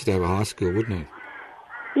be nicer to have a high school, wouldn't it?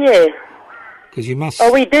 Yeah. Because you must.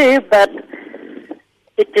 Oh, we do, but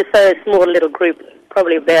it's just a small little group,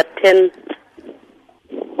 probably about 10.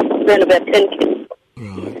 Around about 10 kids.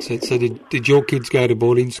 Right. So did your kids go to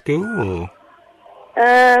boarding school, or?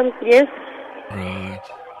 Yes. Right.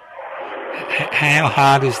 How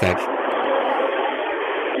hard is that?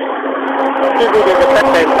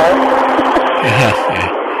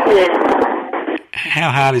 Yeah. How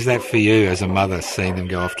hard is that for you as a mother, seeing them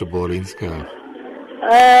go off to boarding school?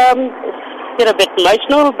 Get a bit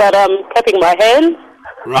emotional, but I'm clapping my hands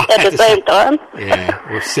at the same time. Yeah,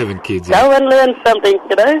 with 7 kids. Go and learn something,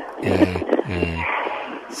 Yeah.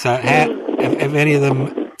 So have any of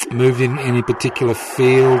them moved in any particular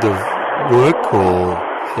field of work, or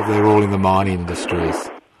have they all in the mining industries?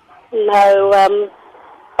 No,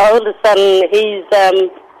 our oldest son,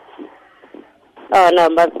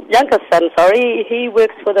 my youngest son, he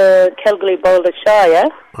works for the Calgary Boulder Shire.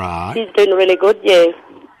 Right. He's doing really good, yeah.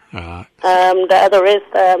 Right. The other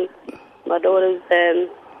rest, my daughters and,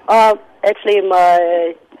 actually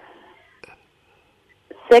my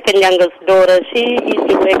second youngest daughter, she used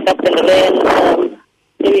to work up in the land,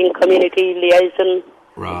 doing community liaison.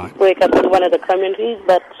 Right. Work up in one of the communities,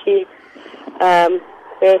 but she, her and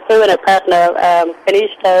her partner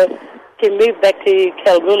finished. She moved back to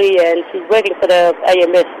Kalgoorlie and she's working for the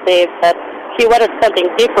AMS there, but she wanted something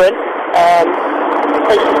different,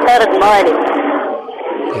 so she started mining.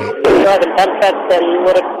 Driving dump trucks and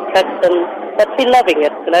water trucks, but she's loving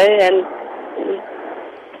it, and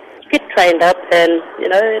get trained up, and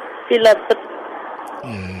she loves it.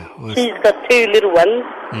 Yeah, well, she's got 2 little ones.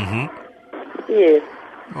 Yeah.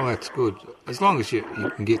 Oh, that's good. As long as you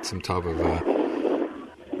can get some type of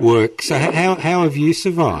work. So how have you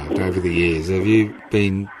survived over the years? Have you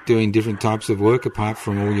been doing different types of work apart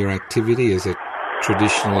from all your activity as a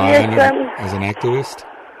traditional owner, as an activist?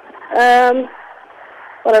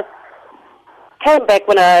 Well, I came back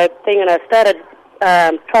when I started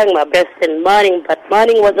trying my best in mining, but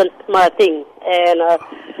mining wasn't my thing, and I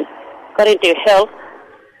got into health,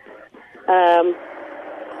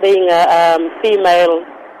 being a female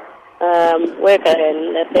worker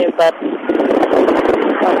and that there, but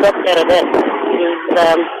I dropped out of that. It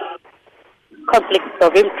was conflict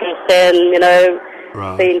of interest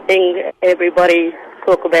and, being thing, everybody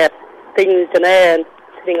talk about things, and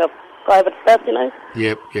setting up private stuff,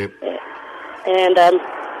 Yep. And,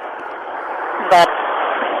 but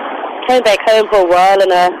came back home for a while,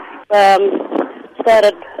 and I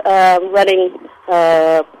started running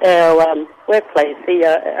our workplace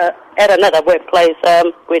at another workplace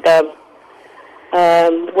with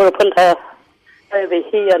Wurapunta over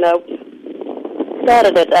here, and I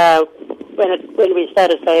started it when we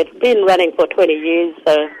started. So it's been running for 20 years.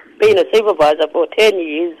 So been a supervisor for 10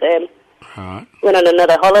 years, and went on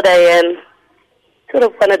another holiday and sort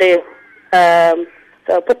of wanted to.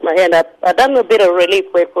 So I put my hand up. I done a bit of relief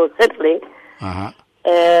work for Centrelink, and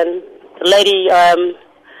the lady,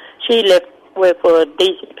 she left work for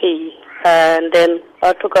DCP, and then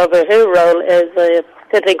I took over her role as a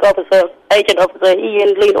agent officer here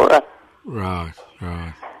in Leonora. Right.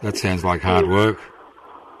 That sounds like hard work.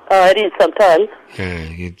 It is sometimes. Yeah,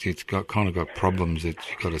 it's got problems that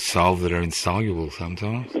you've got to solve that are insoluble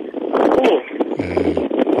sometimes.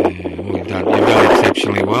 Well, you've done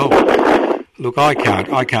exceptionally well. Look, I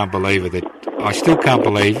can't believe it. I still can't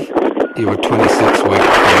believe you were 26 weeks.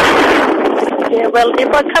 Yeah, well,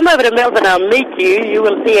 if I come over to Melbourne, I'll meet you. You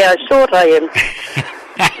will see how short I am.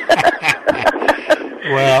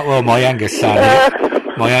 Well, my youngest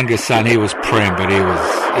son, he was prim, but he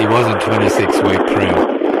wasn't 26 week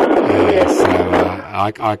prim. So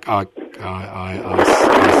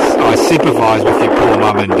I sympathise with your poor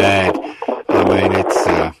mum and dad. I mean, it's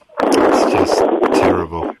just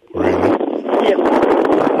terrible, really. Yep.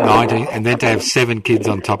 19, and then to have 7 kids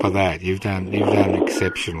on top of that, you've done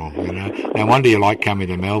exceptional. You know. No wonder you like coming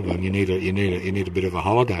to Melbourne. You need a bit of a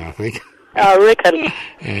holiday, I think. I reckon.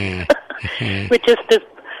 Yeah. We just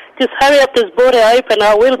hurry up this border open.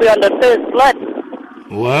 I will be on the first flight.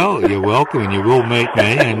 Well, you're welcome, and you will meet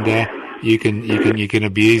me, and you can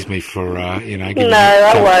abuse me for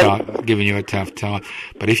giving you a tough time.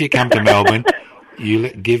 But if you come to Melbourne, you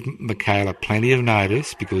give Michaela plenty of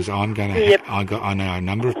notice, because I'm going to. Yep. I know a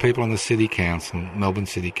number of people on the City Council, Melbourne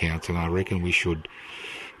City Council, and I reckon we should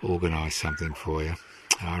organise something for you.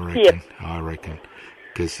 I reckon,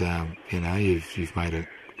 because you've made a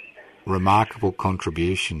remarkable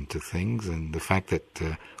contribution to things, and the fact that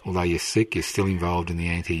although you're sick, you're still involved in the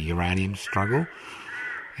anti-uranium struggle,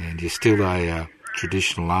 and you're still a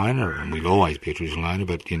traditional owner, and we'll always be a traditional owner,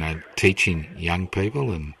 but teaching young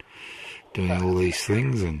people and doing all these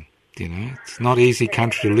things, and it's not an easy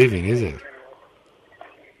country to live in, is it?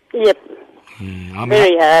 Yep. Yeah,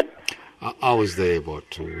 very hard. I was there about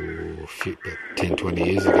 10, 20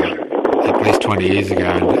 years ago. At least 20 years ago,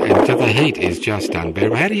 and so the heat is just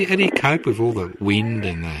unbearable. How do you cope with all the wind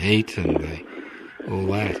and the heat and all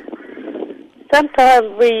that?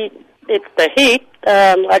 Sometimes it's the heat.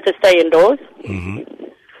 I just stay indoors. Mm-hmm.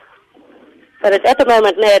 But at the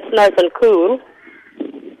moment now, it's nice and cool.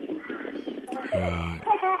 Right.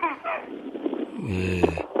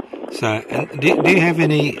 Yeah. So, and do you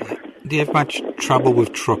have much trouble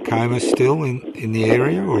with trachoma still in the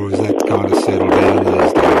area, or is that kind of settled down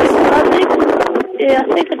these days? I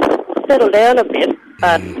think it's settled down a bit,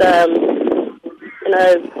 but,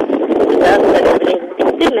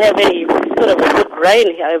 it didn't have any sort of a good rain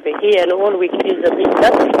over here, and all we get is a big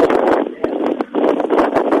dust.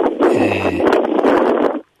 Yeah.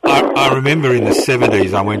 I remember in the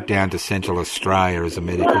 70s I went down to Central Australia as a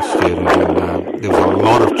medical student, and there was a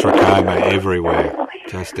lot of trachoma everywhere.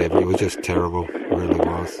 It was just terrible, it really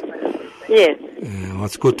was. Yes. Well,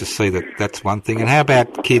 it's good to see that that's one thing. And how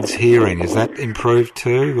about kids' hearing? Is that improved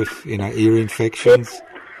too, with ear infections?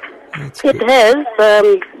 It has,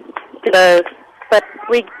 but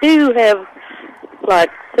we do have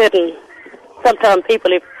sometimes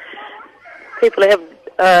people have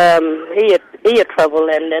ear trouble,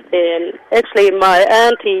 and actually my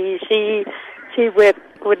auntie, she worked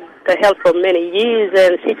with the health for many years,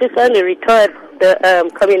 and she just only retired the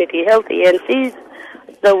community healthy, and she's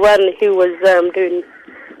the one who was doing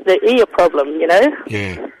the ear problem,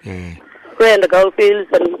 Yeah. Around the goldfields,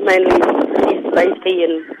 and mainly East Lacey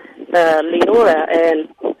and Leonora, and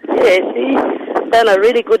she's done a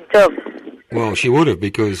really good job. Well, she would have,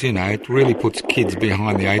 because, it really puts kids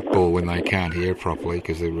behind the 8 ball when they can't hear properly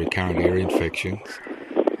because of recurrent ear infections.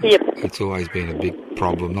 Yep. It's always been a big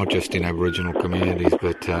problem, not just in Aboriginal communities,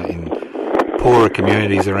 but in poorer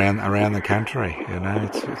communities around the country.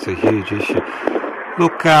 It's a huge issue.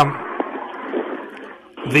 Look,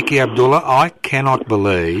 Vicky Abdullah, I cannot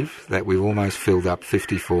believe that we've almost filled up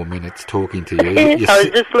 54 minutes talking to you. I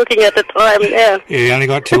was just looking at the time, yeah. You only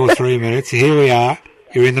got 2 or 3 minutes. Here we are.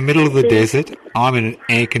 You're in the middle of the desert. I'm in an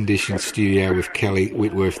air-conditioned studio with Kelly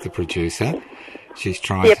Whitworth, the producer. She's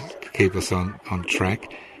trying to keep us on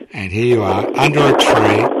track. And here you are, under a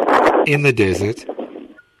tree, in the desert,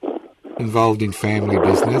 involved in family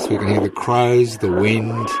business. We can hear the crows, the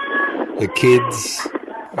wind, the kids,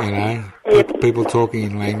 people talking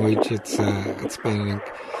in language. It's been an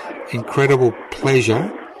incredible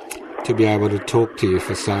pleasure to be able to talk to you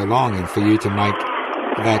for so long, and for you to make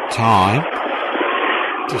that time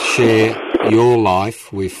to share your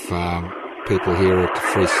life with people here at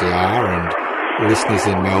 3CR and listeners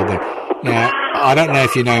in Melbourne. Now, I don't know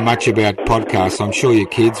if you know much about podcasts. I'm sure your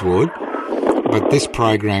kids would. But this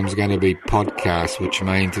program's going to be podcast, which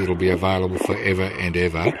means it'll be available forever and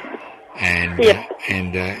ever. And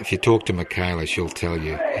if you talk to Michaela, she'll tell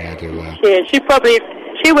you how to... she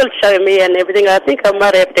she will show me and everything. I think I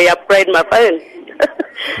might have to upgrade my phone.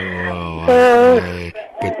 Yeah.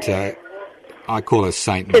 But I call her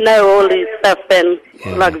Saint. To know all this stuff and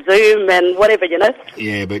like Zoom and whatever, you know.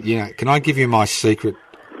 Yeah, but, can I give you my secret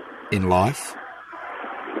in life?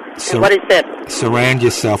 What is that? Surround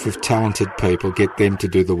yourself with talented people. Get them to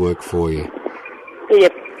do the work for you.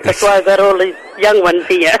 Yep. That's why I've got all these young ones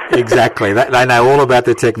here. Exactly. They know all about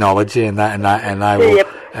the technology and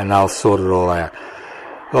they'll sort it all out.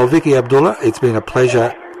 Well, Vicky Abdullah, it's been a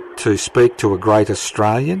pleasure to speak to a great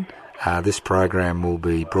Australian. This program will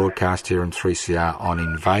be broadcast here on 3CR on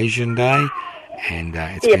Invasion Day, and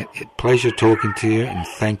it's been a pleasure talking to you, and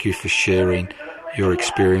thank you for sharing your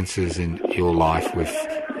experiences in your life with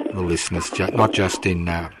the listeners, not just in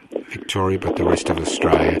Victoria but the rest of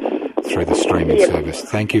Australia through the streaming service.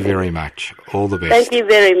 Thank you very much. All the best. Thank you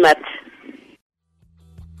very much.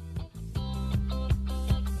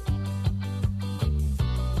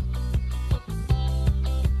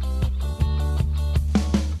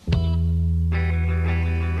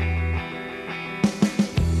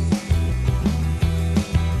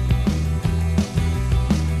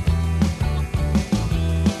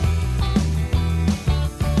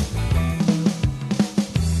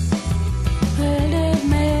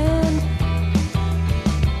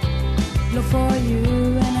 For you,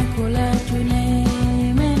 and I call out your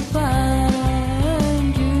name and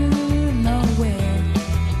find you nowhere.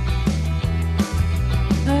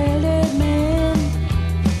 Early man,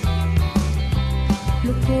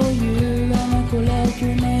 look for you, and I call out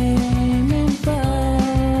your name and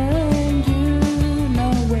find you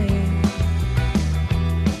nowhere.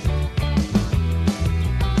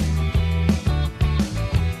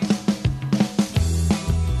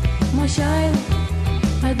 My child,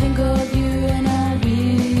 I think of you and I'll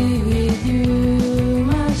be with you,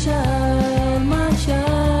 my child, my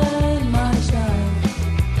child, my child.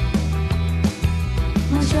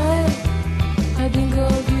 My child, I think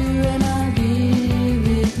of you and I'll be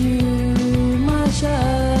with you, my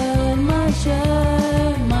child, my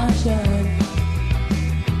child, my child.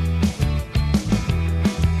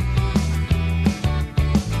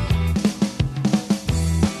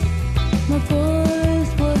 My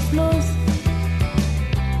voice was lost,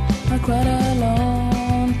 I cried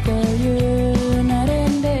alone for you, night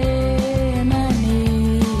and day, and I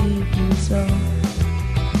need you so.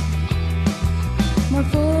 My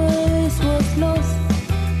voice was lost,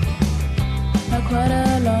 I cried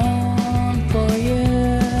alone for you,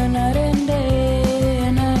 night and day,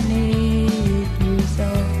 and I need you so.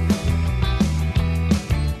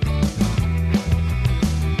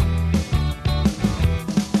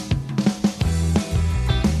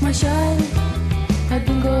 My child, I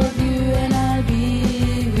think of you and I'll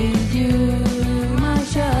be with you, my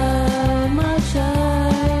child, my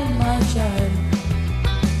child, my child.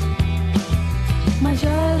 My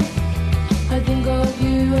child, I think of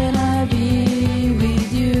you and I'll be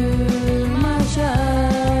with you, my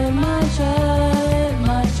child, my child,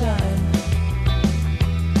 my child.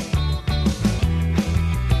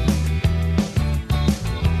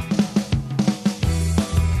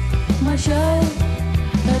 My child,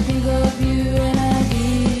 I think of you and I'll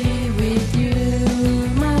be with you,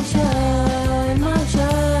 my child, my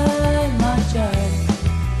child, my child.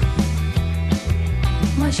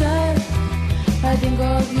 My child, I think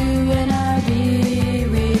of you and I'll be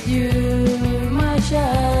with you, my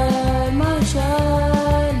child, my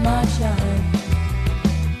child, my child.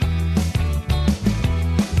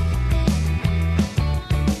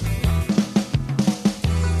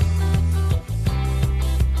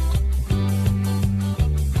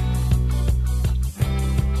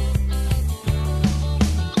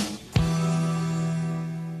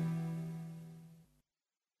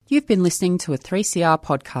 You've been listening to a 3CR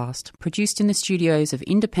podcast produced in the studios of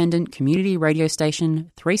independent community radio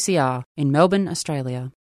station 3CR in Melbourne,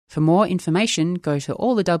 Australia. For more information, go to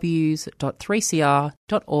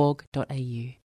allthews.3cr.org.au.